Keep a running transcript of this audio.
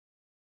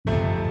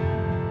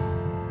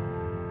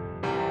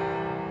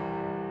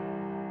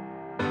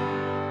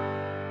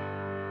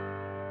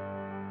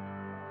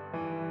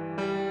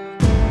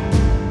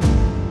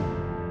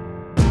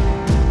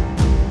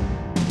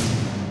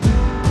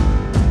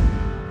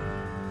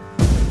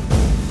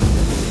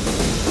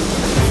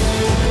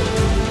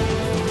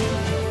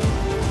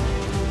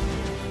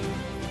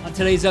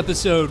today's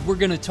episode, we're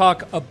going to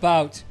talk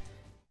about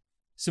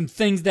some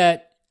things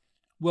that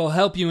will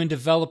help you in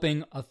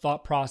developing a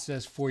thought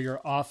process for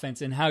your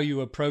offense and how you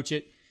approach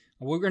it.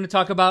 We're going to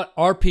talk about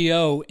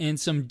RPO and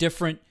some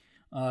different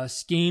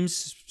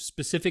schemes,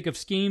 specific of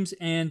schemes,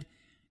 and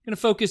going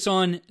to focus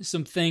on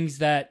some things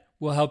that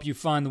will help you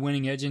find the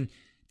winning edge. And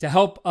to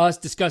help us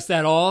discuss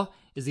that all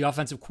is the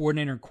offensive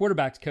coordinator and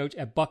quarterbacks coach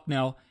at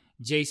Bucknell,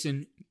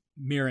 Jason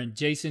Miron.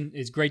 Jason,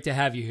 it's great to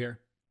have you here.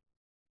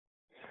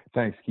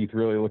 Thanks, Keith.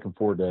 Really looking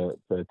forward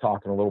to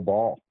talking a little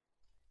ball.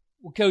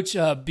 Well, Coach,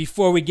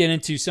 before we get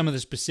into some of the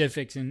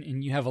specifics,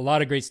 and you have a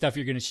lot of great stuff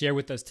you're going to share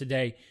with us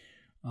today,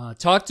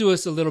 talk to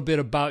us a little bit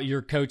about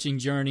your coaching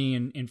journey.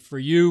 And for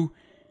you,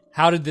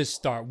 how did this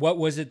start? What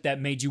was it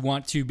that made you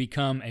want to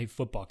become a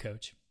football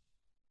coach?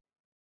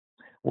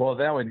 Well,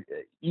 that would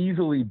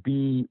easily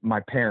be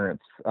my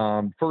parents.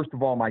 First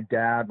of all, my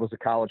dad was a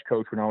college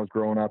coach when I was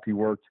growing up. He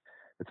worked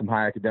at some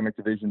high academic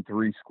Division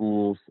III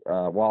schools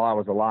while I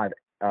was alive.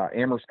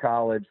 Amherst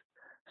College,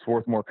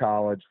 Swarthmore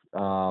College,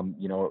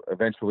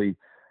 eventually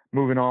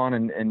moving on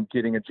and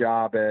getting a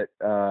job at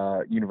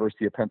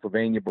University of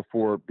Pennsylvania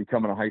before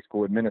becoming a high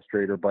school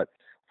administrator. But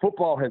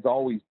football has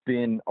always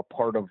been a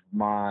part of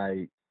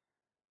my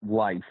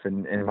life,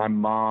 and my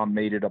mom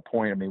made it a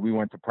point. I mean, we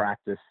went to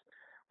practice,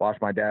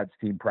 watched my dad's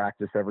team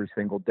practice every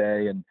single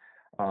day. And,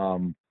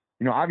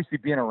 obviously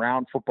being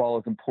around football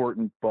is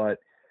important, but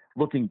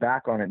looking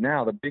back on it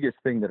now, the biggest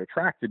thing that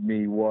attracted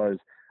me was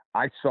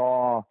I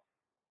saw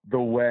the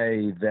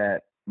way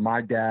that my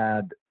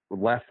dad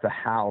left the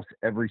house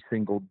every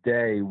single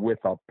day with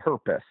a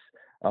purpose,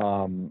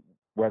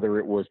 whether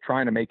it was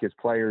trying to make his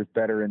players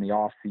better in the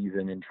off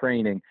season in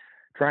training,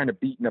 trying to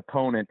beat an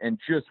opponent, and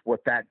just what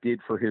that did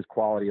for his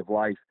quality of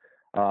life.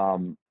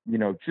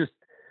 Just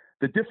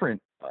the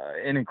different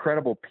and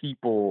incredible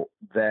people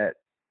that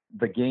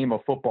the game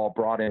of football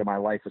brought into my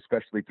life,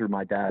 especially through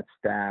my dad's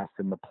staff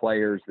and the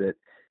players that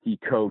he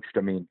coached.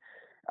 I mean,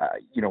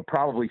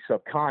 probably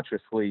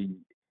subconsciously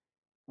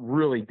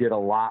really did a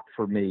lot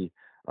for me.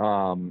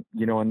 And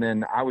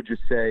then I would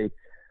just say,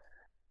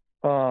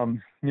 I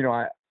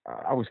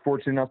was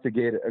fortunate enough to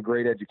get a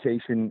great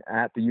education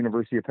at the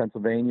University of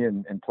Pennsylvania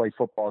and play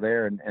football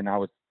there. And I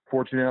was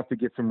fortunate enough to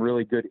get some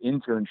really good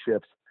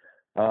internships.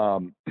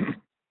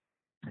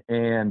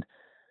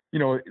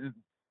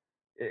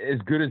 As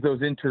good as those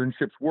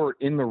internships were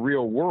in the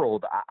real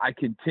world, I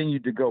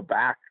continued to go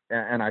back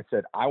and I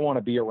said, I want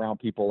to be around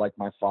people like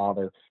my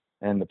father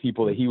and the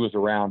people that he was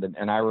around.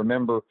 And I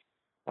remember,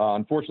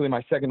 unfortunately,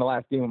 my second to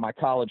last game of my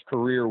college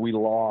career, we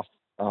lost.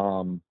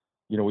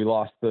 We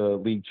lost the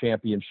league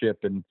championship,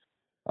 and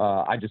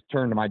I just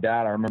turned to my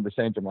dad. I remember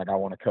saying to him, I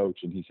want to coach,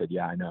 and he said,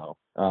 "Yeah, I know."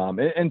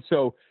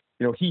 So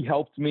he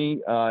helped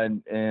me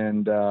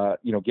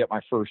get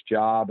my first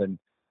job, and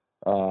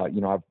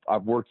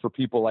I've worked for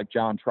people like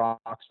John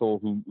Troxel,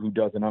 who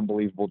does an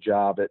unbelievable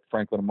job at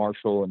Franklin and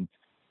Marshall, and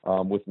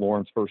with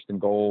Lawrence First and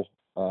Goal,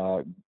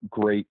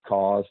 great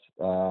cause,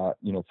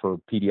 for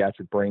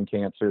pediatric brain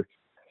cancer.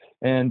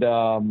 And,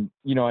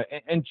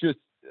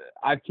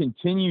 I've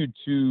continued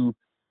to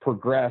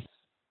progress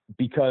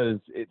because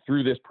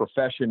through this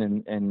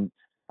profession and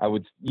I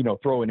would,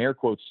 throw in air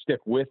quotes, stick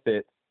with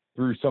it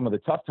through some of the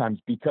tough times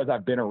because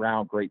I've been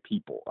around great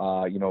people.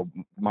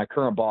 My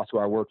current boss who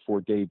I work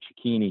for, Dave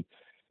Cicchini,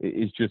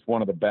 is just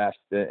one of the best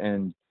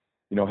and,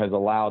 has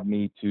allowed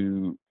me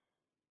to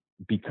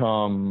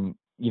become,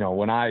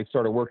 when I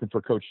started working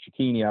for Coach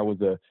Cicchini, I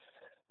was a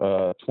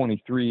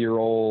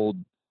 23-year-old,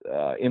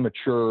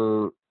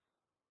 immature,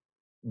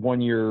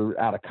 1 year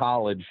out of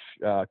college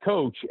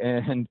coach,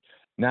 and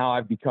now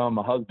I've become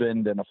a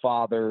husband and a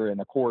father and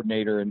a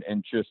coordinator,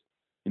 and just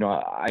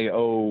I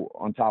owe,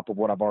 on top of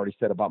what I've already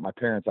said about my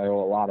parents, I owe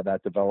a lot of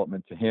that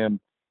development to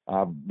him.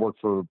 I've worked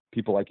for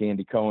people like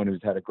Andy Cohen,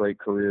 who's had a great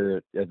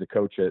career as a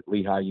coach at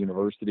Lehigh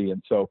University,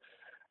 and so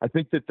I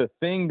think that the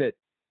thing that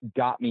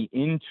got me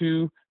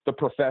into the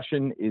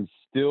profession is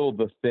still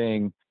the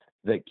thing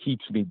that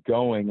keeps me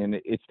going, and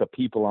it's the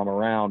people I'm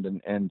around,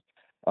 and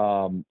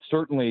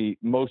certainly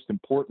most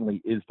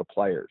importantly is the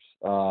players.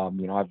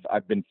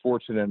 I've been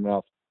fortunate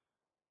enough,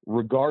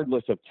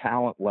 regardless of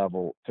talent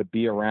level, to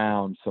be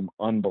around some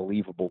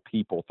unbelievable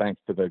people,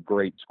 thanks to the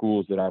great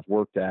schools that I've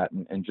worked at,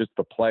 and just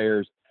the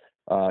players,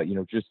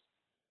 just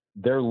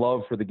their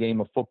love for the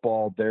game of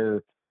football,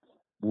 their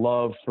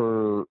love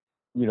for,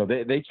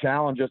 they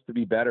challenge us to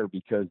be better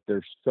because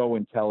they're so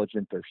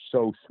intelligent, they're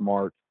so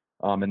smart.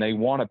 And they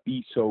want to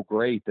be so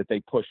great that they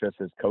push us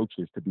as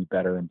coaches to be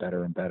better and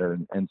better and better.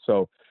 And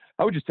so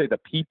I would just say the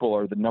people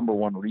are the number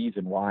one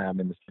reason why I'm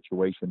in the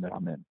situation that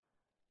I'm in.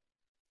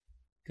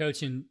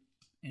 Coach, and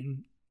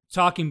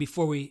talking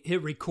before we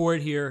hit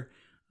record here,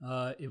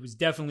 it was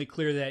definitely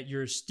clear that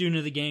you're a student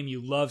of the game.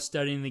 You love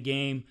studying the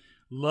game,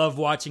 love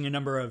watching a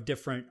number of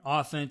different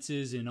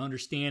offenses and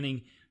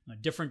understanding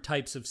different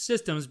types of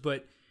systems.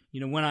 But,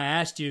 when I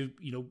asked you,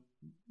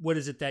 what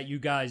is it that you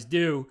guys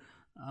do?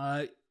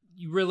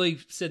 You really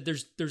said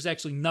there's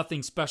actually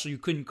nothing special. You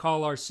couldn't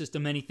call our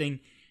system anything.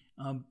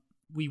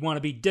 we want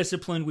to be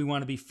disciplined, we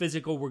want to be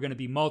physical, we're going to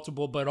be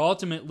multiple, but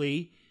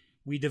ultimately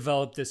we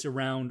develop this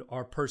around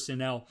our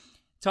personnel.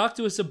 Talk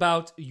to us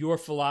about your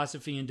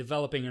philosophy in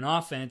developing an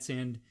offense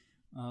and,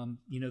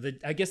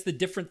 I guess the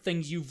different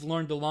things you've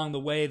learned along the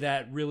way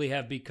that really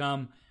have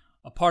become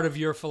a part of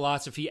your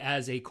philosophy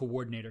as a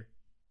coordinator.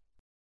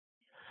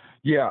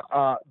 Yeah,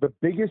 the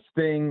biggest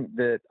thing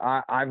that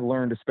I've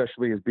learned,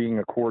 especially as being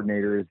a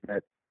coordinator, is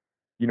that,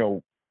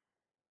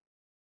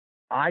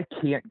 I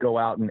can't go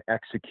out and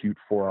execute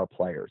for our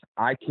players.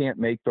 I can't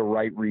make the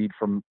right read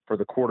for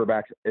the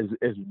quarterbacks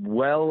as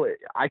well.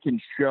 I can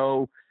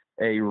show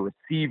a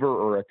receiver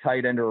or a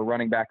tight end or a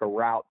running back a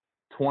route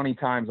 20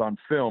 times on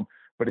film,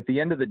 but at the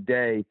end of the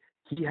day,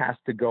 he has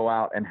to go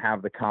out and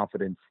have the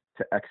confidence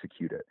to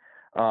execute it.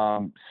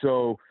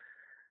 So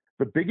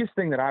the biggest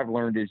thing that I've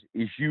learned is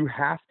you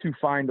have to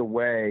find a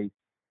way,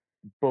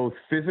 both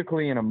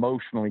physically and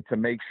emotionally, to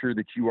make sure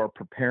that you are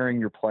preparing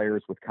your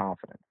players with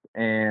confidence.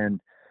 And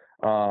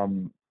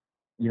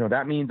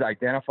that means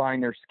identifying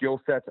their skill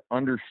sets,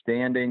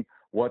 understanding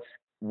what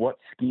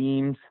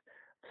schemes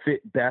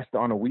fit best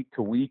on a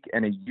week-to-week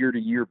and a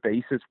year-to-year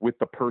basis with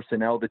the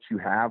personnel that you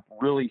have,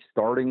 really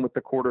starting with the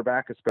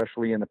quarterback,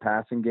 especially in the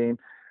passing game.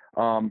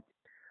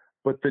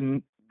 But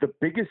the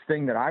biggest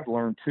thing that I've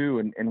learned too,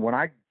 and when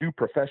I do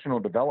professional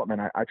development,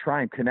 I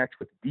try and connect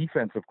with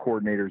defensive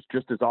coordinators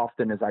just as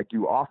often as I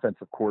do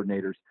offensive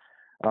coordinators,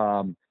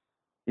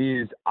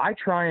 is I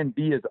try and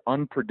be as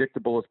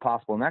unpredictable as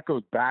possible. And that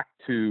goes back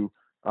to,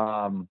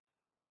 my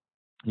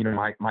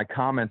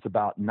comments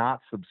about not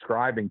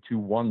subscribing to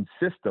one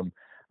system.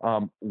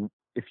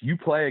 If you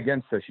play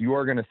against us, you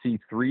are going to see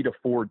 3 to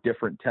 4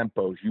 different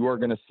tempos. You are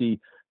going to see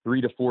 3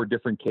 to 4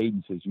 different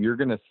cadences. You're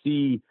going to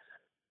see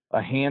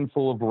a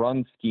handful of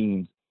run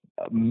schemes,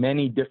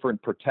 many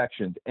different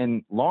protections.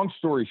 And long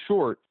story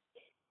short,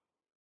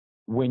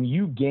 when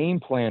you game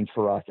plan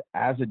for us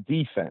as a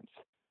defense,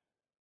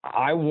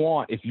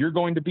 if you're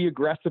going to be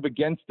aggressive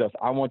against us,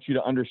 I want you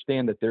to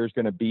understand that there's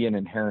going to be an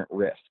inherent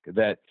risk,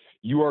 that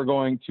you are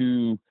going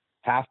to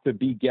have to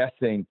be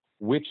guessing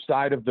which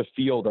side of the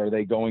field are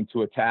they going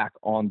to attack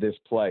on this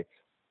play.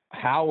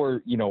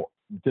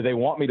 Do they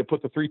want me to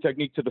put the 3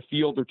 technique to the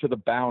field or to the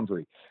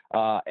boundary?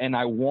 And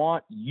I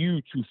want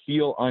you to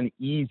feel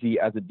uneasy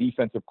as a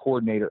defensive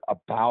coordinator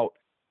about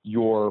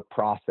your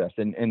process.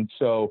 And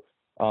so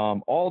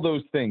all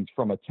those things,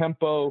 from a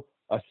tempo,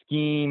 a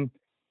scheme,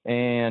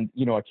 and,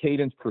 a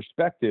cadence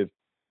perspective,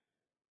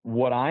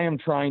 what I am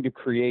trying to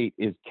create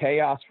is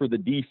chaos for the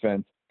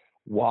defense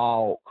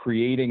while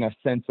creating a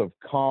sense of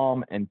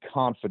calm and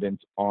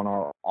confidence on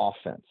our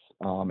offense.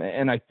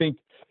 And I think,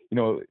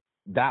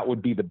 that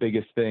would be the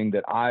biggest thing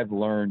that I've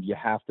learned you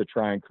have to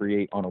try and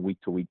create on a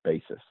week-to-week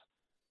basis.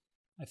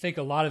 I think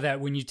a lot of that,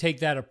 when you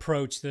take that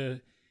approach,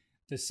 the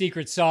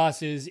secret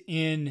sauce is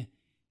in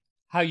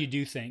how you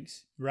do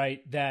things,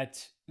 right?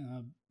 That,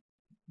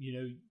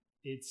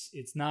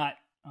 it's not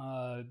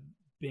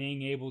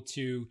being able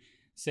to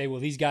say, well,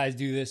 these guys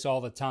do this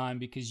all the time,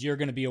 because you're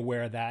going to be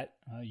aware of that.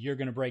 You're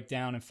going to break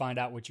down and find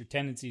out what your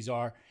tendencies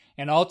are,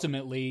 and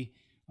ultimately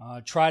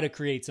try to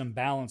create some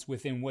balance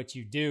within what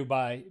you do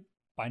by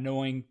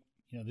knowing,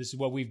 this is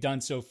what we've done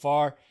so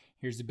far.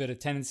 Here's a bit of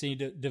tendency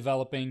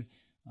developing.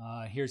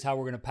 Here's how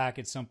we're going to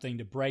package something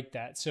to break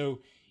that.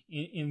 So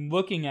in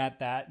looking at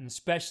that, and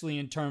especially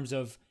in terms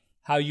of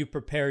how you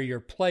prepare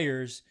your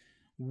players,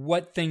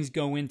 what things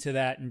go into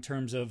that in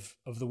terms of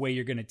the way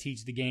you're going to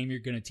teach the game, you're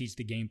going to teach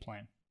the game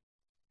plan?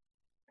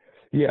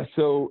 Yeah.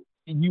 So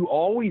you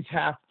always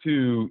have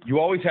to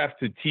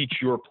teach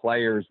your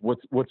players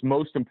what's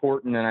most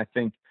important. And I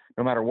think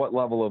no matter what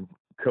level of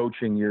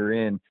coaching you're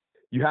in,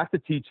 you have to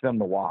teach them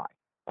the why.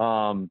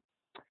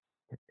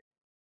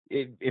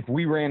 If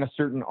we ran a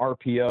certain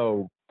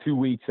RPO 2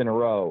 weeks in a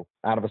row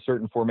out of a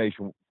certain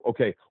formation,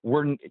 okay,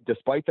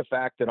 despite the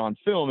fact that on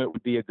film it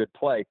would be a good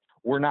play,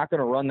 we're not going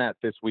to run that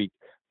this week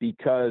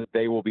because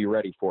they will be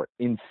ready for it.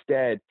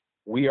 Instead,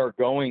 we are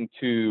going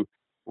to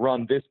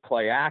run this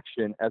play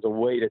action as a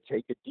way to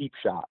take a deep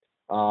shot.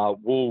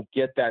 We'll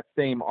get that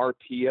same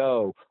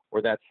RPO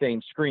or that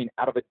same screen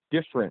out of a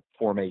different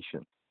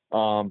formation.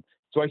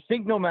 So I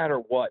think no matter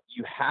what,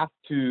 you have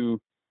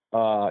to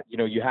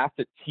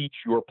teach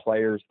your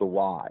players the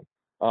why.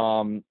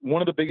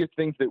 One of the biggest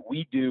things that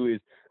we do is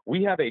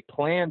we have a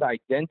planned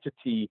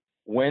identity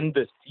when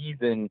the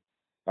season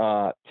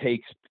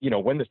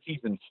when the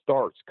season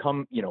starts,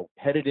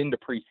 headed into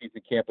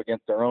preseason camp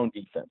against our own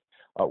defense.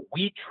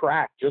 We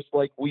track, just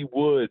like we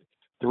would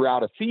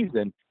throughout a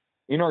season,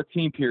 in our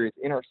team periods,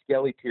 in our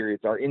skelly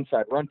periods, our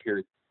inside run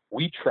periods.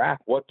 We track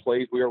what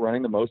plays we are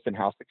running the most and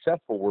how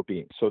successful we're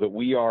being, so that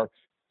we are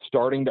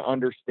starting to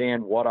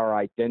understand what our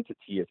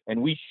identity is.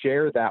 And we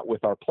share that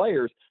with our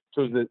players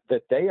so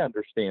that they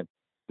understand,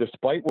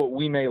 despite what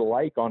we may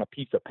like on a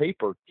piece of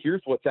paper,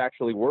 here's what's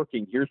actually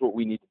working. Here's what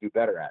we need to do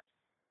better at.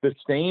 The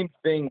same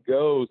thing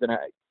goes, and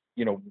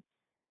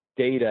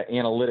data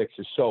analytics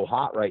is so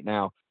hot right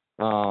now.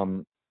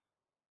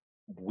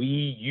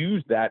 We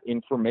use that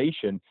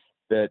information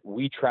that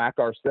we track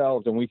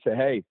ourselves, and we say,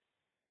 hey,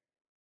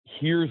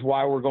 here's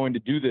why we're going to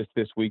do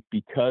this week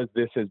because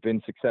this has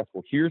been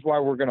successful. Here's why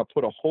we're going to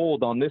put a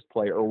hold on this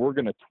play, or we're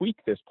going to tweak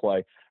this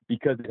play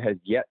because it has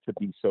yet to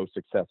be so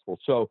successful.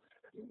 So,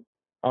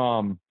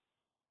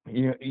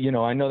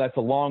 I know that's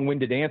a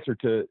long-winded answer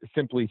to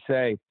simply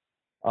say,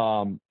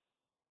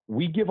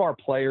 we give our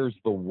players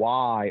the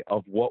why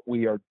of what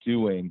we are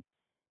doing,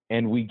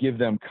 and we give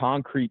them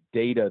concrete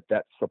data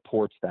that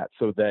supports that,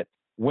 so that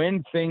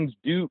when things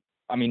do,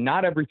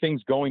 not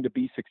everything's going to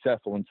be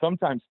successful. And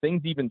sometimes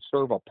things even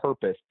serve a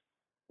purpose,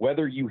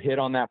 whether you hit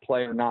on that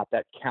play or not,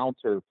 that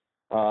counter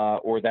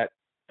or that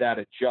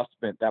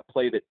adjustment, that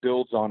play that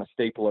builds on a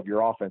staple of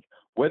your offense.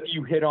 Whether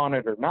you hit on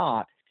it or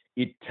not,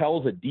 it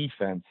tells a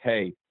defense,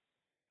 hey,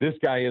 this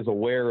guy is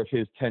aware of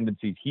his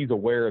tendencies. He's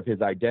aware of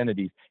his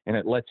identities, and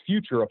it lets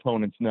future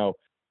opponents know,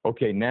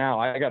 okay, now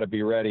I got to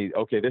be ready.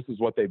 Okay, this is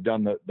what they've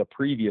done the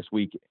previous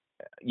week,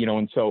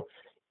 and so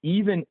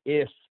even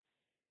if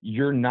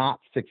you're not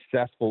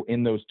successful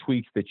in those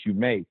tweaks that you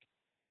make,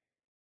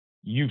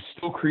 you've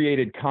still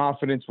created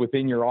confidence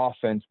within your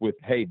offense with,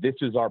 hey, this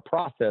is our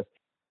process.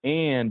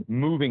 And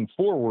moving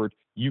forward,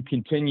 you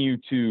continue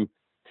to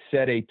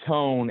set a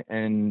tone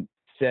and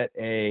set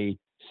a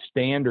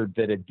standard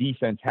that a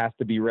defense has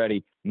to be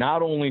ready,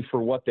 not only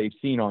for what they've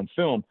seen on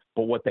film,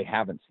 but what they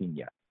haven't seen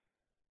yet.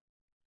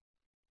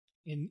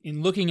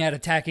 In looking at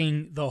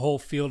attacking the whole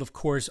field, of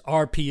course,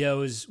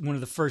 RPO is one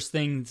of the first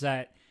things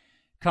that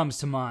comes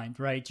to mind,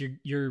 right?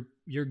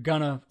 You're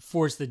gonna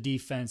force the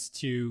defense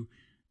to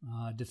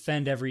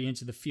defend every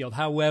inch of the field.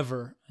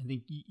 However, I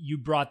think you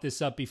brought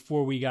this up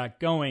before we got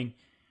going.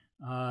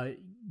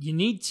 You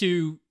need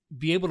to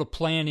be able to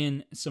plan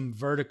in some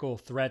vertical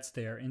threats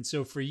there. And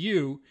so for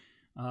you,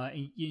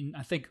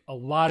 I think a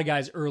lot of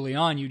guys early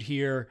on, you'd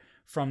hear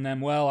from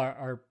them, well,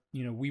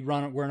 we're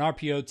an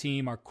RPO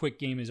team. Our quick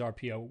game is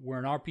RPO. We're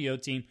an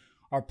RPO team.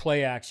 Our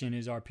play action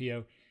is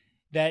RPO.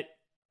 That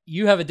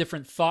you have a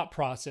different thought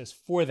process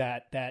for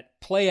that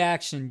play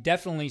action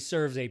definitely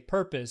serves a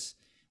purpose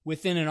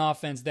within an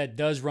offense that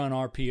does run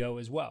RPO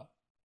as well.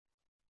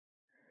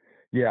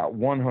 Yeah,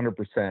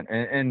 100%.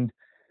 And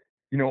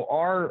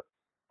our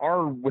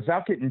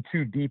without getting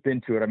too deep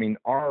into it,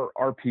 our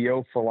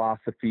RPO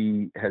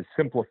philosophy has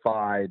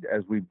simplified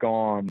as we've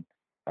gone,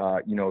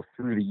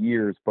 through the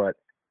years. But,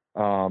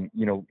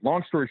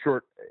 long story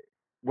short,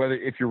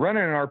 if you're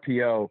running an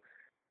RPO,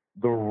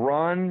 the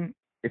run,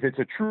 if it's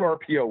a true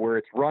RPO where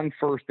it's run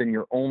first and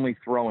you're only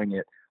throwing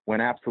it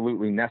when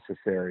absolutely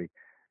necessary,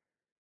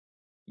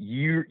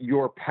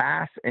 your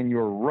pass and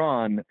your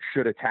run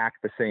should attack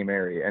the same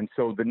area. And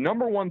so the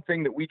number one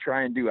thing that we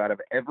try and do out of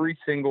every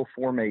single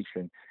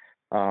formation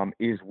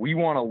is we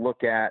want to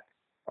look at,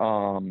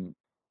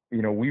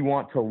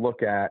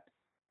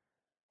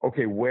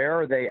 okay, where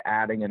are they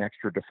adding an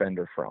extra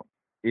defender from?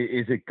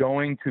 Is it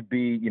going to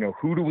be,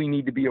 who do we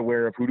need to be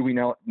aware of? Who do we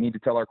need to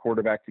tell our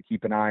quarterback to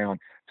keep an eye on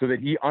so that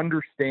he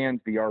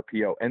understands the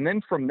RPO? And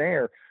then from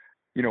there,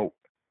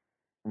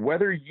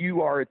 whether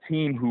you are a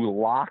team who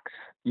locks,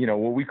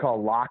 what we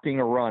call locking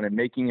a run and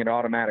making it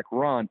automatic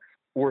run,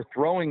 or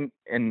throwing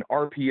an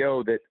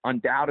RPO that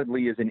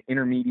undoubtedly is an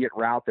intermediate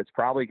route that's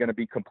probably going to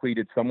be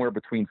completed somewhere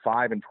between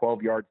 5 and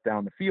 12 yards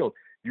down the field,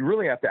 you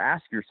really have to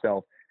ask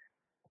yourself,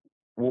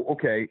 well,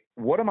 okay,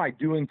 what am I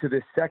doing to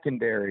this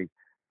secondary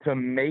to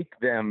make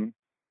them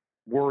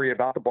worry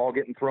about the ball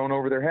getting thrown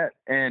over their head?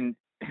 And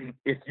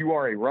if you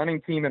are a running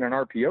team and an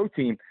RPO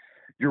team,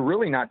 you're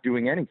really not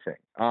doing anything.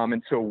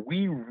 And so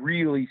we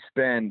really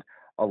spend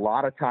a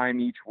lot of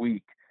time each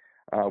week,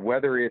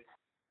 whether it's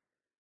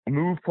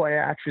move play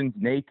actions,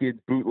 naked,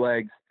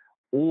 bootlegs,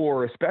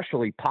 or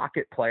especially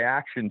pocket play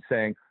action,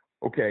 saying,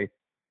 okay,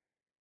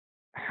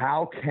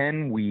 how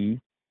can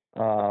we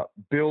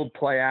build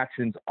play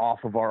actions off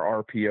of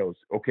our RPOs?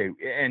 Okay.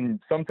 And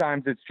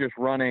sometimes it's just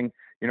running,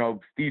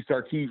 Steve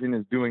Sarkisian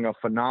is doing a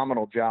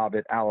phenomenal job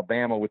at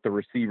Alabama with the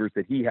receivers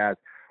that he has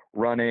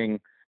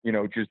running,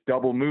 just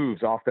double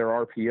moves off their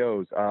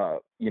RPOs,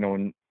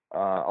 and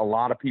a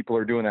lot of people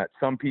are doing that.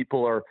 Some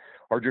people are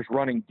just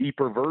running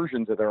deeper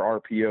versions of their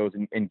RPOs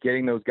and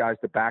getting those guys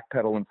to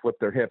backpedal and flip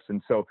their hips.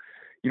 And so,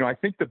 I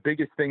think the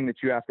biggest thing that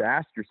you have to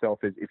ask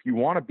yourself is, if you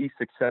want to be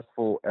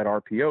successful at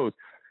RPOs,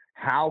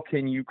 how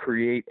can you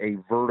create a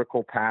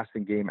vertical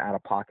passing game out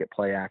of pocket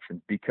play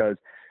actions? Because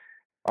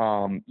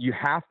you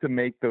have to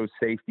make those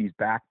safeties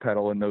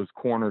backpedal and those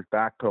corners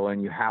backpedal,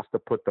 and you have to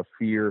put the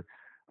fear,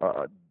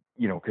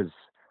 because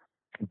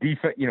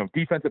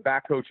defensive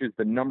back coaches,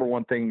 the number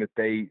one thing that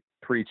they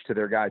preach to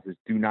their guys is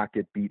do not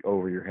get beat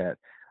over your head.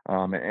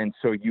 And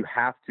so you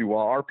have to,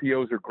 while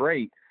RPOs are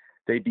great,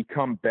 they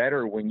become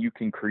better when you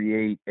can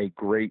create a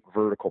great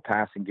vertical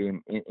passing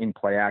game in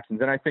play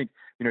actions. And I think,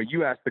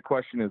 you asked the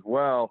question as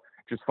well,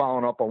 just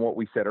following up on what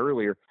we said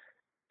earlier.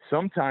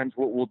 Sometimes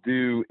what we'll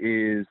do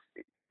is,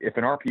 if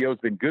an RPO has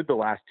been good the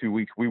last 2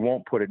 weeks, we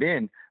won't put it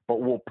in,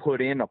 but we'll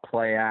put in a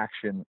play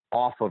action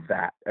off of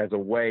that as a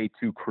way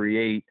to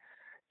create,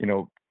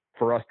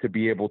 for us to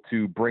be able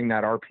to bring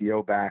that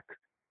RPO back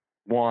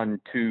 1,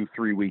 2,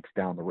 3 weeks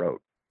down the road.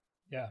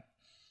 Yeah.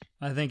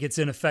 I think it's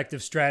an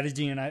effective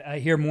strategy, and I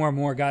hear more and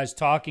more guys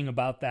talking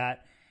about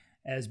that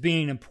as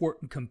being an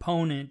important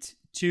component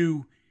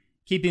to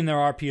keeping their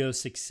RPOs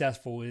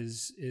successful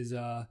is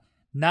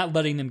not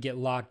letting them get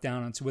locked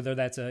down on, so whether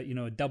that's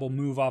a double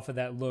move off of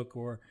that look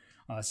or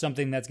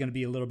something that's going to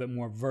be a little bit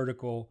more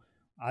vertical.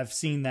 I've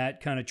seen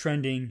that kind of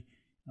trending,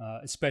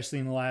 especially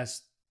in the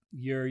last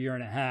year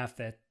and a half,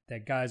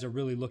 that guys are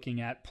really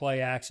looking at play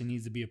action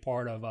needs to be a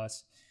part of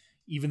us,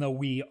 even though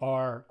we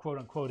are, quote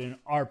unquote, an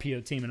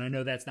RPO team. And I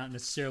know that's not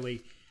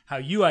necessarily how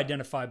you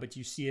identify, but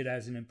you see it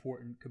as an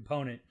important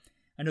component.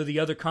 I know the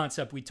other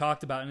concept we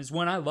talked about, and it's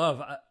one I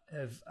love.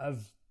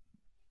 I've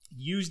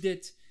used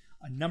it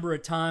a number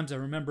of times. I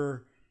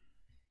remember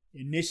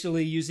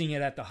initially using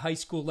it at the high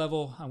school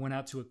level. I went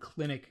out to a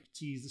clinic.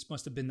 Geez, this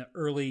must have been the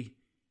early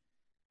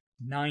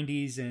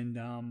 90s,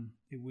 and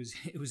it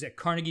was at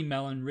Carnegie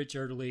Mellon. Rich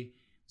Erdely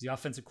was the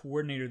offensive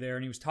coordinator there,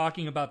 and he was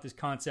talking about this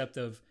concept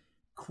of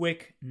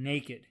quick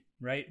naked,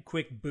 right?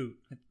 Quick boot.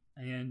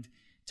 And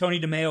Tony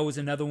DeMeo was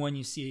another one.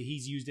 You see,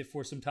 he's used it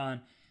for some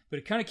time, but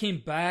it kind of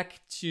came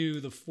back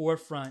to the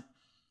forefront.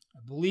 I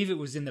believe it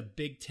was in the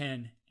Big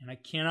Ten, and I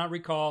cannot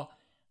recall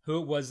who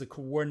it was, the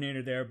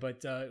coordinator there,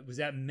 but it was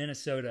at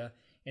Minnesota,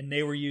 and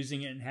they were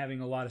using it and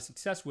having a lot of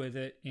success with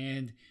it,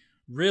 and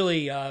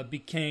really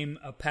became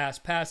a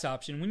pass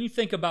option. When you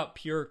think about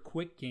pure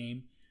quick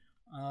game,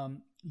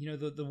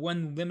 the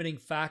one limiting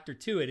factor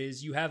to it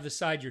is you have the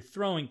side you're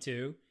throwing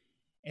to,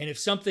 and if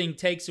something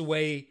takes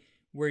away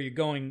where you're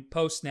going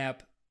post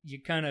snap, you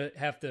kind of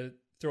have to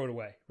throw it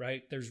away,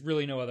 right? There's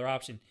really no other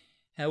option.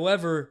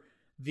 However,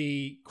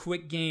 the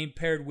quick game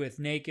paired with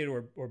naked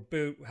or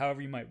boot,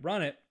 however you might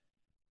run it,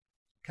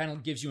 kind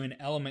of gives you an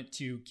element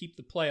to keep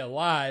the play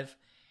alive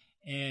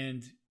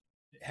and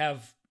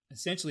have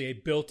essentially a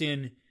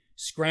built-in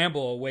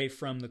scramble away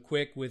from the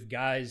quick with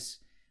guys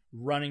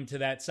running to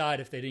that side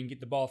if they didn't get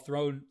the ball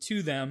thrown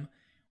to them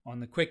on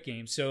the quick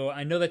game. So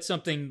I know that's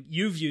something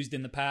you've used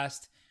in the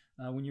past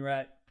when you're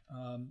at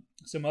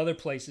some other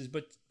places,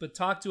 but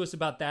talk to us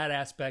about that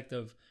aspect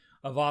of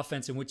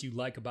offense and what you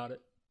like about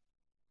it.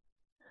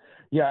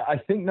 Yeah, I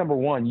think number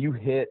one, you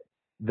hit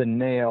the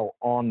nail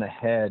on the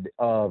head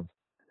of,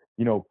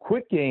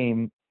 quick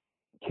game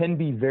can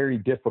be very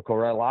difficult,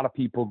 right? A lot of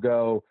people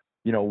go,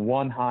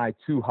 one high,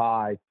 two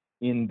high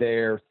in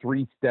their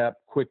three-step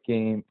quick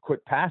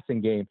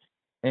passing game.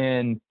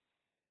 And,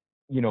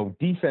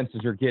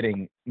 defenses are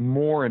getting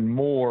more and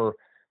more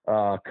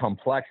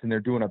complex, and they're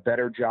doing a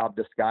better job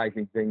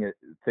disguising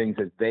things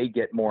as they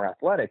get more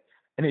athletic.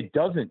 And it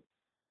doesn't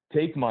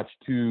take much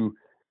to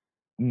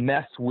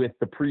mess with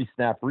the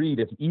pre-snap read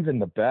of even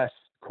the best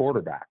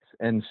quarterbacks.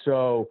 And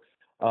so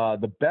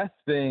the best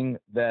thing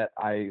that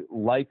I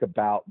like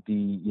about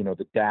the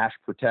dash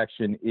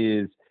protection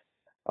is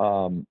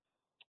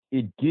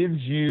it gives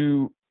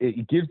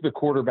the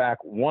quarterback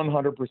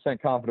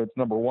 100% confidence,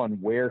 number one,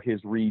 where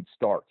his read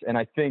starts. And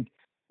I think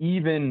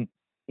even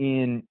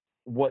in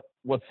what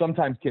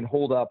sometimes can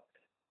hold up,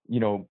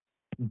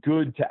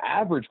 good to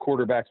average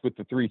quarterbacks with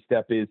the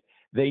three-step is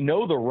they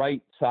know the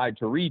right side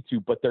to read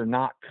to, but they're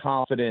not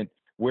confident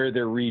where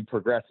their read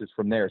progresses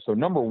from there. So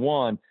number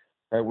one,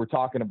 right, we're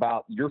talking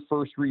about your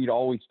first read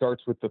always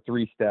starts with the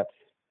three-step.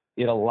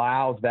 It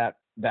allows that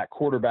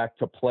quarterback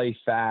to play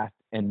fast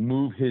and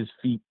move his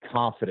feet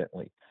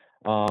confidently.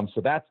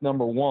 So that's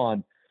number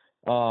one,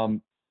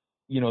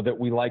 that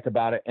we like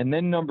about it. And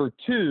then number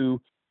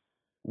two,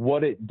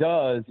 what it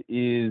does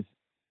is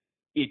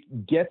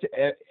it gets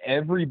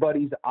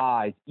everybody's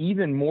eyes,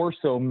 even more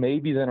so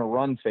maybe than a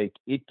run fake.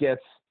 It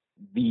gets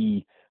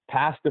the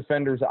pass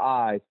defender's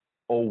eyes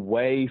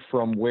away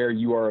from where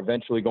you are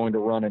eventually going to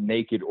run a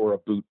naked or a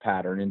boot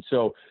pattern. And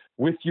so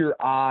with your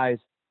eyes,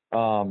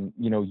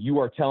 you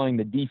are telling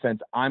the defense,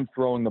 I'm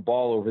throwing the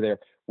ball over there,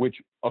 which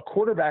a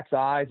quarterback's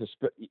eyes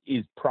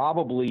is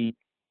probably,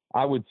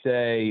 I would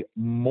say,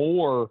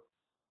 more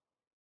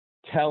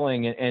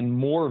telling and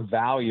more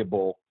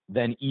valuable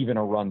than even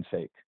a run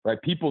fake,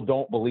 right? People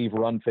don't believe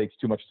run fakes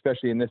too much,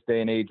 especially in this day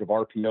and age of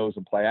RPOs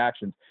and play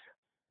actions.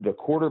 The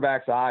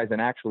quarterback's eyes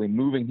and actually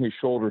moving his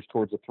shoulders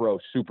towards the throw,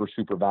 super,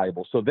 super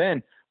valuable. So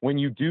then when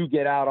you do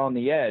get out on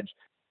the edge,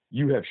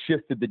 you have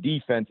shifted the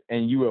defense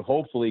and you have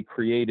hopefully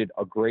created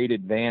a great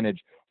advantage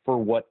for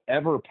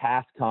whatever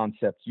pass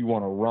concept you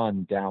want to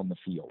run down the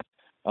field.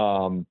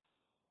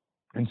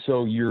 And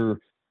so you're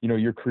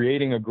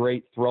creating a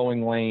great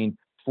throwing lane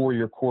for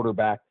your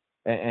quarterback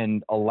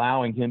and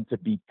allowing him to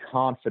be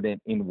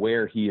confident in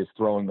where he is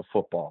throwing the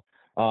football.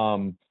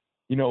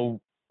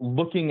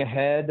 Looking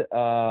ahead,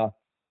 some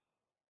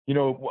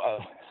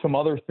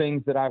other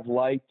things that I've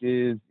liked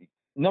is,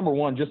 number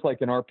one, just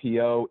like an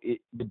RPO,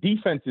 the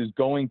defense is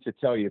going to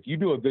tell you, if you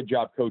do a good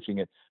job coaching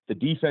it, the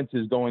defense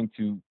is going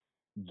to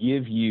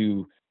give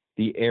you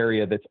the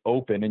area that's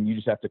open, and you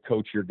just have to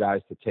coach your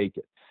guys to take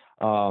it.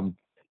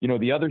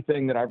 The other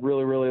thing that I've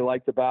really, really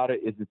liked about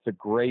it is it's a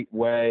great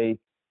way.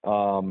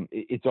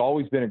 It's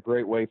always been a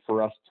great way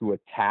for us to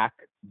attack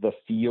the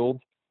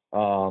field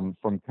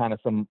from kind of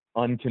some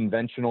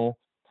unconventional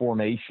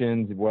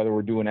formations, whether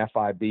we're doing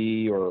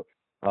FIB or,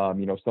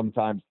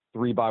 sometimes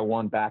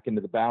 3-by-1 back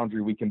into the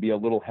boundary. We can be a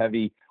little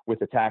heavy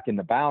with attacking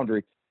the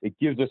boundary. It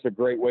gives us a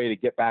great way to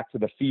get back to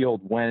the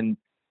field when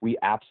we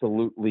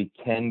absolutely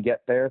can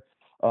get there.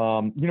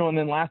 And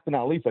then last but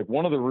not least, like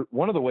one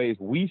of the ways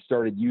we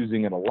started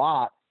using it a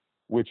lot,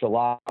 which a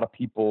lot of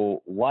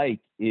people like,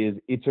 is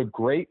it's a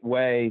great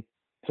way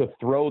to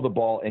throw the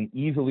ball and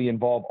easily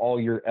involve all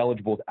your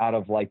eligibles out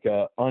of like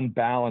a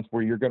unbalanced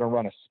where you're going to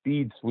run a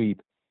speed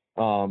sweep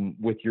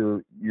with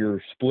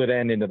your split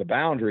end into the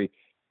boundary.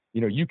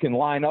 You can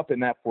line up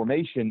in that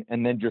formation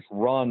and then just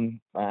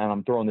run, and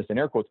I'm throwing this in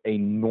air quotes, a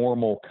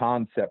normal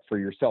concept for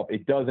yourself.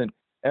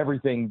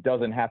 Everything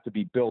doesn't have to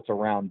be built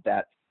around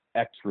that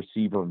X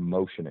receiver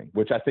motioning,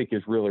 which I think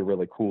is really,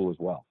 really cool as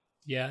well.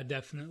 Yeah,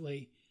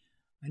 definitely.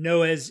 I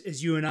know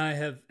as you and I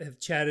have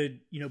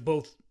chatted,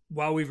 both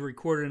while we've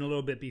recorded and a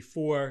little bit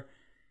before,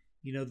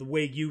 the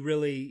way you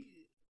really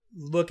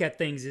look at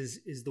things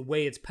is the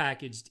way it's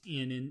packaged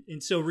in.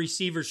 And so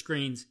receiver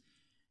screens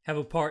have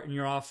a part in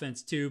your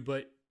offense too,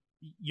 but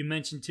you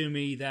mentioned to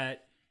me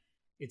that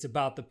it's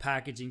about the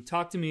packaging.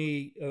 Talk to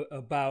me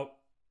about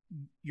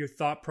your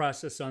thought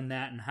process on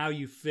that and how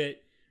you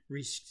fit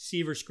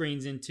receiver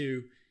screens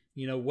into,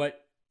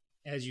 what,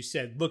 as you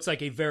said, looks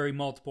like a very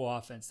multiple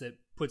offense that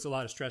puts a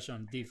lot of stress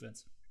on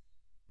defense.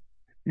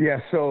 Yeah.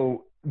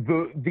 So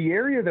the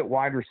area that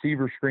wide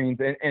receiver screens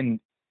and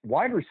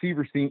wide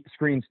receiver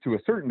screens to a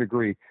certain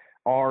degree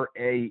are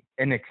an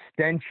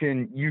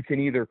extension. You can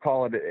either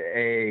call it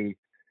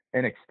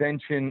an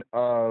extension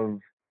of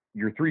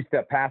your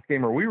 3-step pass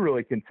game, or we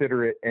really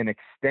consider it an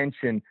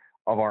extension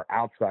of our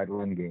outside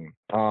run game.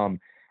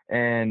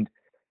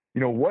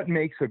 What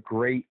makes a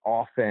great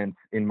offense,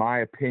 in my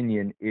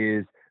opinion,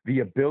 is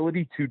the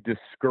ability to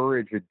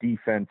discourage a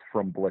defense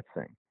from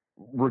blitzing,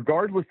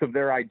 regardless of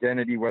their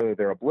identity, whether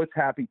they're a blitz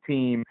happy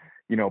team,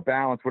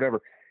 balance,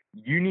 whatever.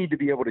 You need to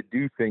be able to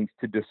do things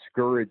to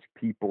discourage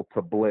people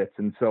to blitz.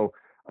 And so,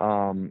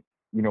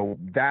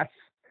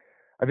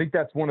 I think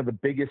that's one of the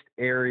biggest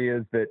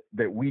areas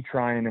that we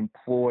try and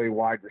employ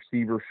wide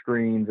receiver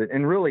screens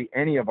and really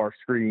any of our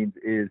screens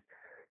is,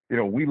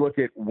 we look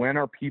at when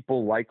are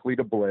people likely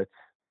to blitz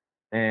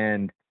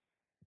and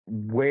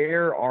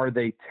where are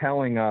they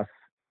telling us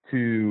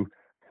to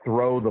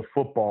throw the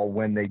football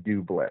when they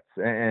do blitz.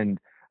 And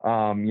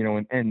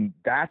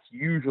that's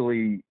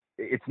usually,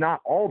 it's not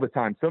all the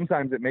time.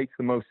 Sometimes it makes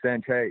the most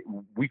sense. Hey,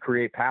 we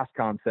create pass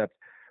concepts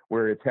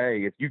where it's,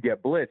 hey, if you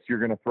get blitz, you're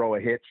going to throw a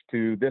hitch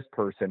to this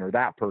person or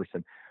that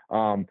person.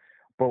 But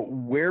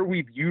where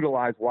we've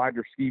utilized wide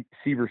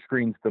receiver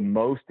screens the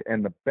most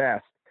and the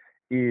best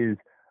is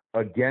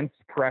against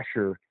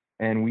pressure.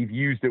 And we've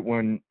used it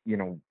when,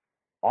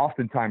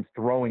 oftentimes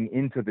throwing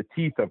into the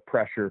teeth of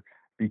pressure,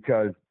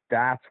 because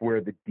that's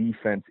where the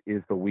defense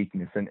is the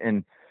weakness.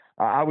 And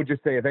I would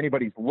just say if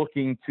anybody's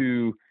looking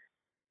to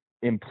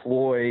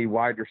employ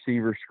wide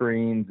receiver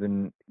screens,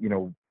 and,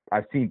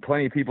 I've seen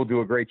plenty of people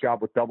do a great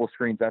job with double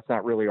screens. That's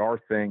not really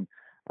our thing.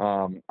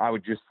 I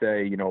would just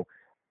say,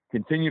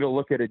 continue to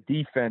look at a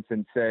defense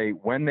and say,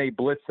 when they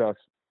blitz us,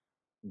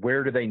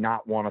 where do they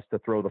not want us to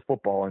throw the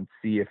football, and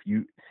see if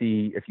you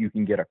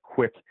can get a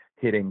quick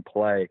hitting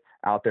play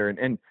out there.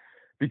 And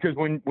because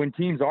when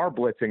teams are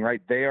blitzing,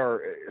 right, they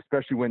are,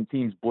 especially when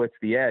teams blitz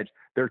the edge,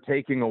 they're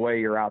taking away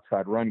your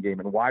outside run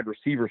game, and wide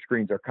receiver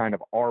screens are kind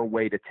of our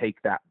way to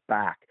take that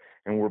back.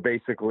 And we're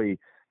basically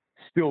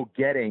still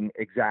getting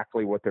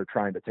exactly what they're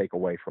trying to take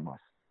away from us.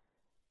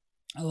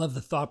 I love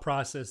the thought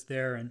process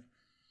there. And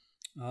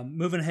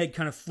moving ahead,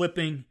 kind of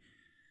flipping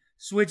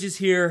switches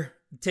here,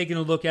 taking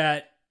a look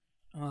at,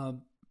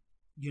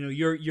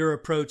 your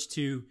approach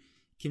to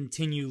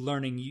continue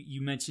learning.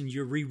 You mentioned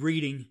you're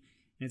rereading,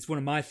 and it's one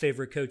of my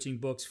favorite coaching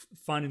books,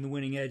 Finding the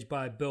Winning Edge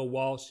by Bill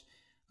Walsh.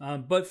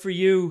 But for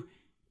you,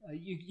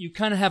 you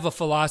kind of have a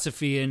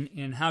philosophy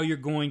in how you're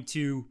going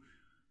to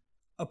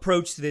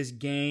approach this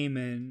game,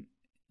 and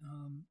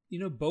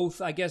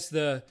both, I guess,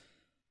 the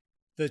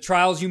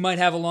trials you might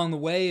have along the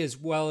way, as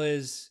well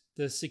as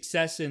the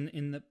success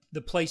in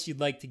the place you'd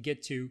like to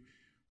get to.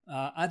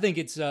 I think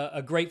it's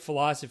a great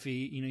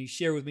philosophy. You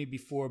shared with me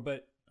before,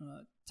 but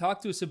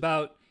talk to us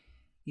about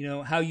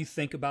how you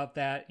think about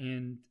that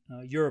and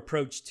your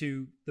approach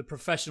to the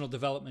professional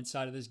development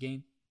side of this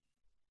game.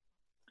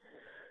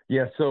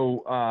 Yeah.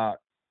 So,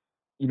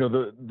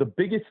 the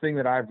biggest thing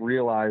that I've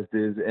realized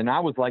is, and I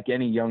was like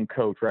any young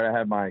coach, right? I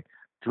had my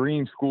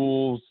dream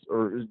school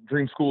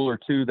or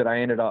two that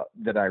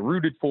I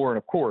rooted for. And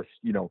of course,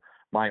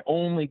 my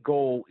only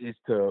goal is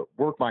to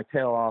work my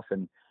tail off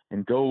and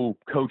go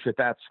coach at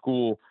that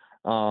school.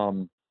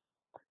 And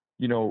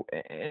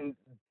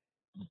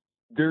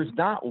there's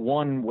not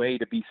one way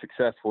to be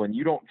successful, and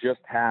you don't just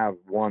have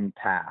one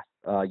path.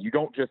 You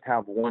don't just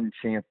have one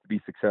chance to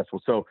be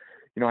successful. So,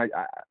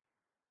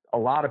 a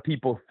lot of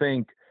people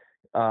think,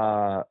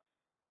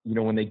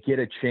 when they get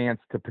a chance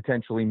to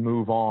potentially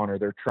move on, or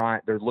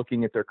they're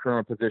looking at their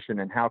current position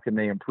and how can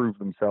they improve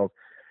themselves.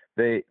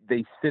 They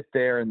sit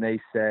there and they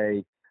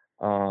say,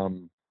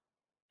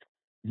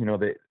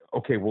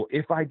 okay, well,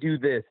 if I do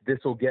this, this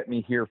will get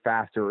me here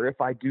faster. Or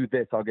if I do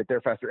this, I'll get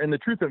there faster. And the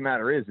truth of the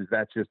matter is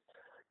that's just,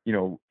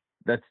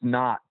 that's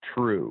not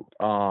true.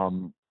 At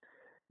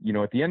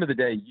the end of the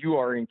day, you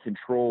are in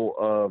control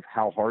of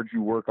how hard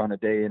you work on a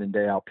day in and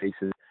day out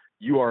basis.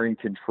 You are in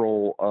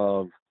control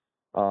of,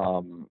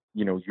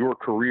 your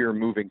career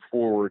moving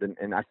forward.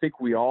 And I think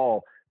we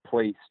all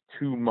place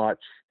too much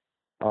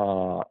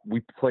value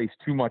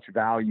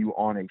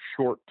on a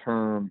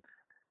short-term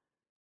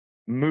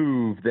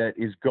move that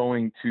is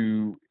going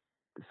to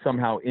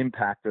somehow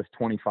impact us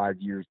 25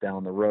 years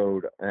down the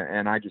road.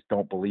 And I just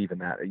don't believe in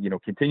that.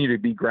 Continue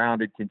to be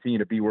grounded, continue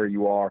to be where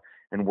you are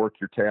and work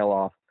your tail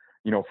off.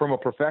 From a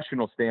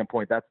professional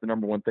standpoint, that's the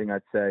number one thing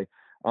I'd say.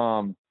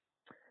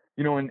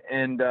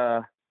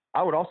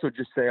 I would also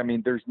just say,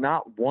 there's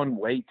not one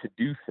way to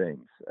do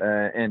things.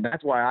 And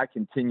that's why I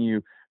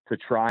continue to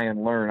try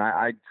and learn.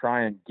 I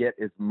try and get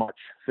as much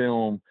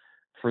film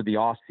for the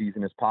off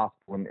season as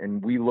possible.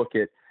 And we look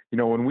at,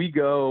 when we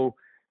go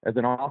as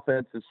an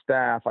offensive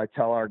staff, I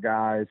tell our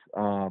guys,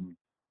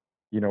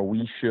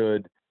 we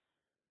should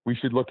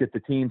look at the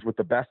teams with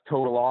the best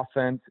total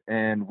offense,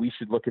 and we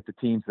should look at the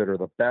teams that are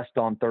the best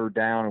on third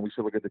down, and we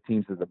should look at the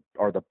teams that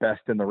are the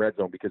best in the red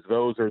zone, because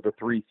those are the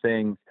three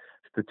things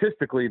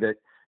statistically that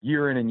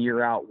year in and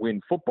year out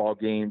win football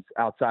games,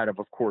 outside of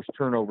course,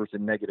 turnovers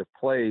and negative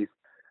plays,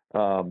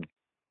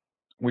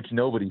 which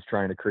nobody's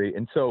trying to create.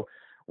 And so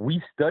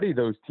we study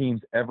those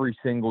teams every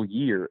single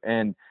year,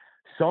 and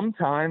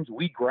sometimes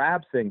we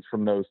grab things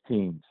from those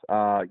teams,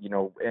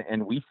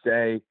 and we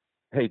say,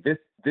 hey, this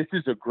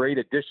is a great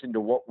addition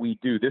to what we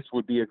do. This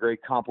would be a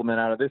great complement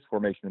out of this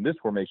formation and this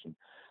formation.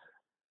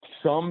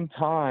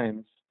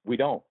 Sometimes we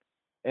don't.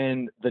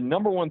 And the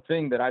number one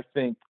thing that I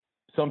think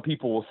some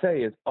people will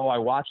say is, oh, I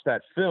watched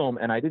that film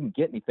and I didn't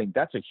get anything.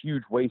 That's a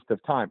huge waste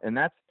of time. And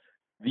that's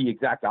the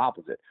exact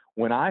opposite.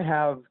 When I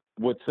have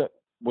what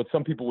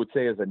some people would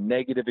say is a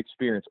negative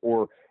experience,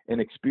 or an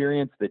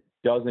experience that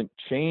doesn't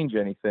change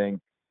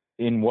anything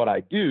in what I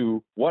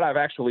do, what I've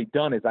actually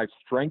done is I've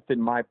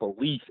strengthened my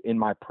belief in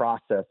my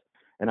process,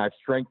 and I've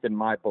strengthened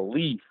my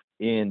belief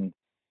in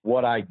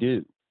what I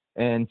do.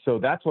 And so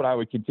that's what I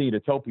would continue to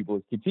tell people,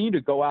 is continue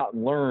to go out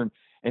and learn.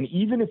 And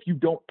even if you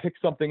don't pick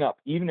something up,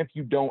 even if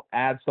you don't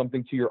add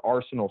something to your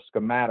arsenal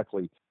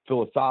schematically,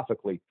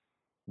 philosophically,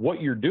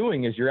 what you're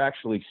doing is you're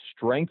actually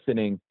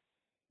strengthening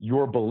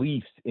your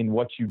beliefs in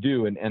what you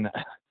do. And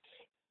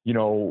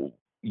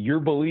your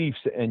beliefs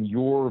and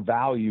your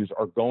values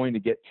are going to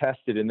get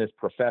tested in this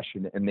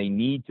profession, and they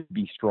need to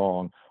be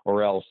strong,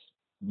 or else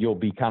you'll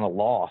be kind of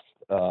lost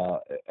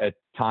at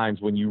times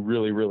when you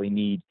really, really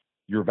need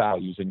your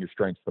values and your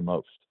strengths the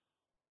most.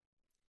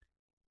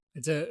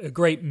 It's a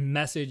great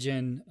message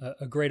and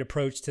a great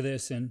approach to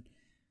this, and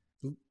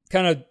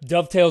kind of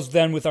dovetails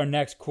then with our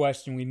next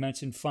question. We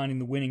mentioned finding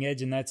the winning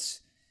edge, and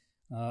that's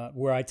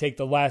where I take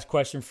the last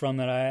question from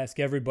that I ask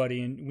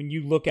everybody. And when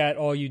you look at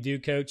all you do,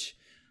 Coach,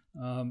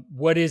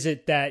 what is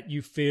it that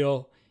you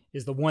feel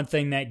is the one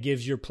thing that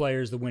gives your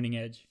players the winning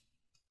edge?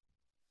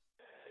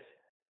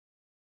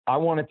 I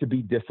want it to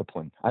be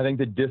discipline. I think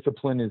that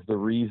discipline is the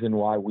reason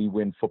why we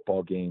win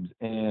football games.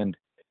 And,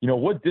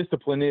 what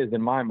discipline is,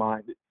 in my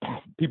mind,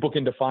 people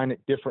can define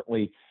it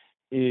differently,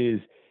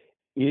 it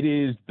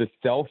is the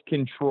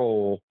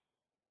self-control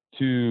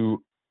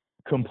to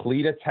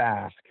complete a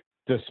task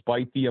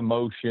despite the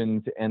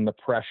emotions and the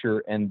pressure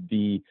and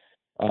the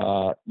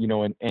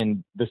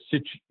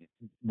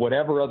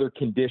whatever other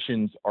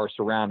conditions are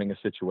surrounding a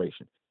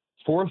situation.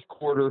 Fourth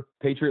quarter,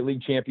 Patriot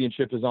League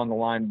championship is on the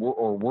line,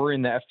 we're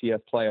in the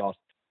FCS playoffs.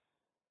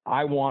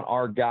 I want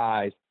our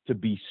guys to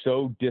be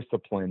so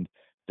disciplined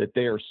that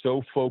they are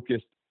so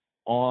focused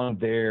on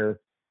their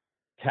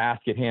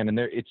task at hand, and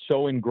it's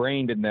so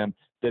ingrained in them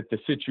that the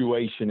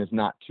situation is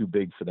not too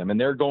big for them, and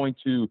they're going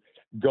to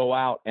go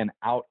out and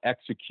out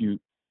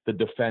execute the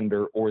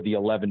defender or the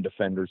 11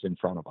 defenders in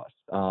front of us.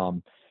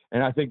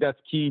 And I think that's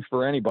key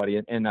for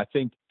anybody. And I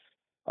think,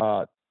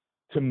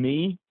 to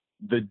me,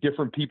 the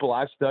different people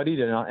I've studied,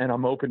 and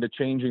I'm open to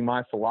changing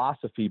my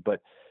philosophy, but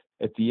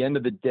at the end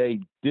of the day,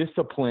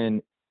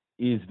 discipline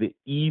is the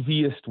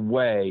easiest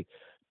way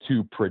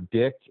to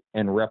predict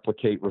and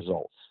replicate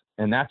results.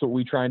 And that's what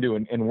we try and do.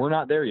 And we're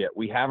not there yet.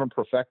 We haven't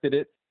perfected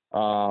it.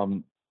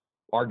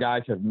 Our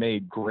guys have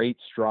made great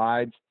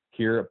strides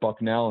here at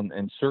Bucknell.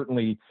 And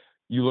certainly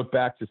you look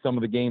back to some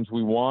of the games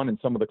we won and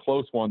some of the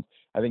close ones,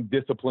 I think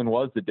discipline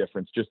was the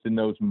difference just in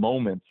those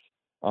moments.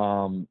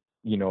 When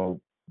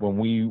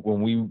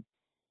we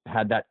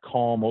had that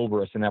calm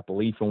over us and that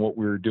belief in what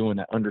we were doing,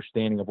 that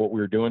understanding of what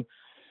we were doing,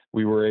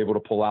 we were able to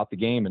pull out the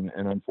game. And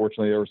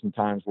unfortunately, there were some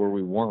times where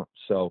we weren't.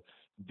 So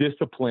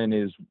discipline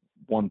is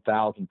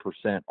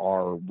 1,000%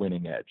 our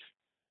winning edge.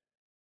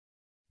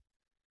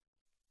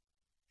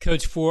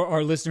 Coach, for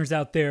our listeners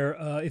out there,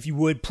 if you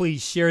would,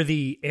 please share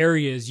the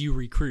areas you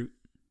recruit.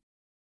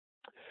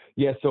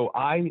 Yeah, so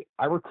I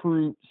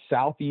recruit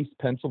Southeast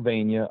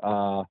Pennsylvania.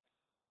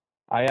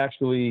 I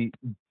actually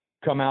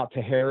come out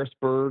to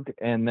Harrisburg,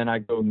 and then I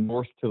go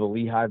north to the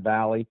Lehigh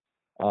Valley.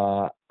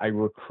 I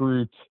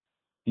recruit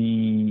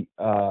the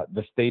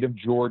state of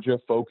Georgia,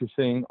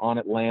 focusing on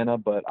Atlanta,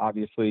 but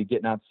obviously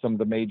getting out to some of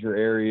the major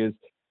areas,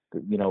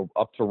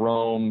 up to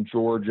Rome,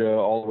 Georgia,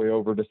 all the way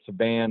over to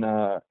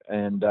Savannah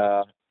and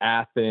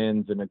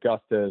Athens and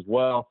Augusta as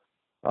well.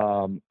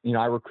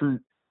 I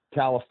recruit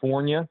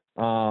California,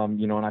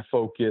 and I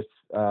focus,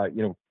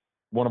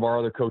 one of our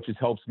other coaches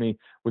helps me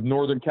with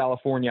Northern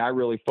California. I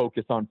really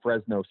focus on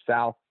Fresno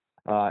South,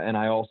 and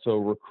I also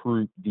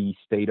recruit the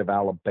state of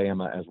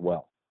Alabama as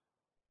well.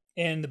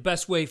 And the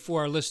best way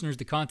for our listeners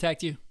to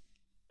contact you?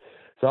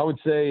 So I would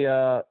say,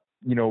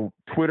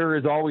 Twitter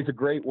is always a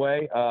great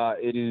way.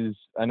 It is,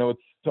 I know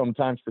it's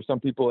sometimes for some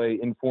people a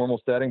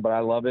informal setting, but I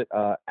love it,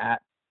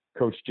 at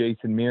Coach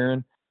Jason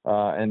Meeran.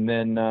 And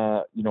then,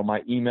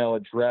 my email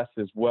address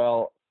as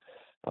well,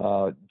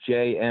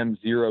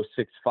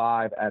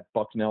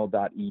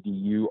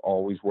 jm065@bucknell.edu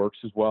always works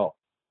as well.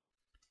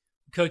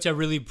 Coach, I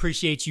really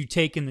appreciate you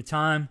taking the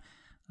time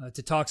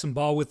to talk some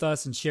ball with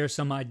us and share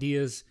some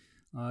ideas,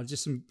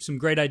 just some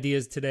great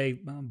ideas today,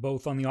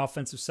 both on the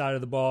offensive side of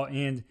the ball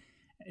and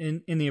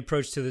in the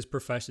approach to this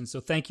profession.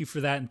 So thank you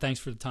for that, and thanks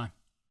for the time.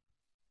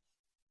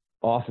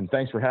 Awesome.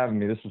 Thanks for having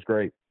me. This was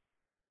great.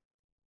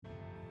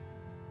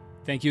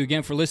 Thank you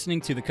again for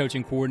listening to the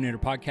Coaching Coordinator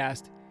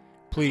Podcast.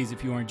 Please,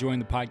 if you are enjoying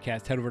the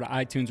podcast, head over to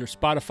iTunes or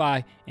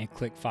Spotify and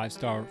click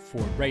 5-star for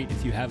a rate.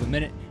 If you have a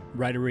minute,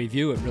 write a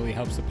review. It really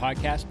helps the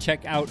podcast.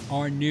 Check out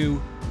our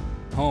new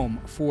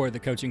home for the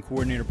Coaching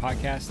Coordinator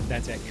Podcast.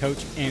 That's at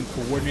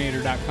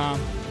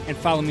coachandcoordinator.com. And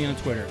follow me on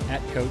Twitter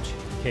at Coach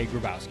K.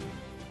 Grabowski.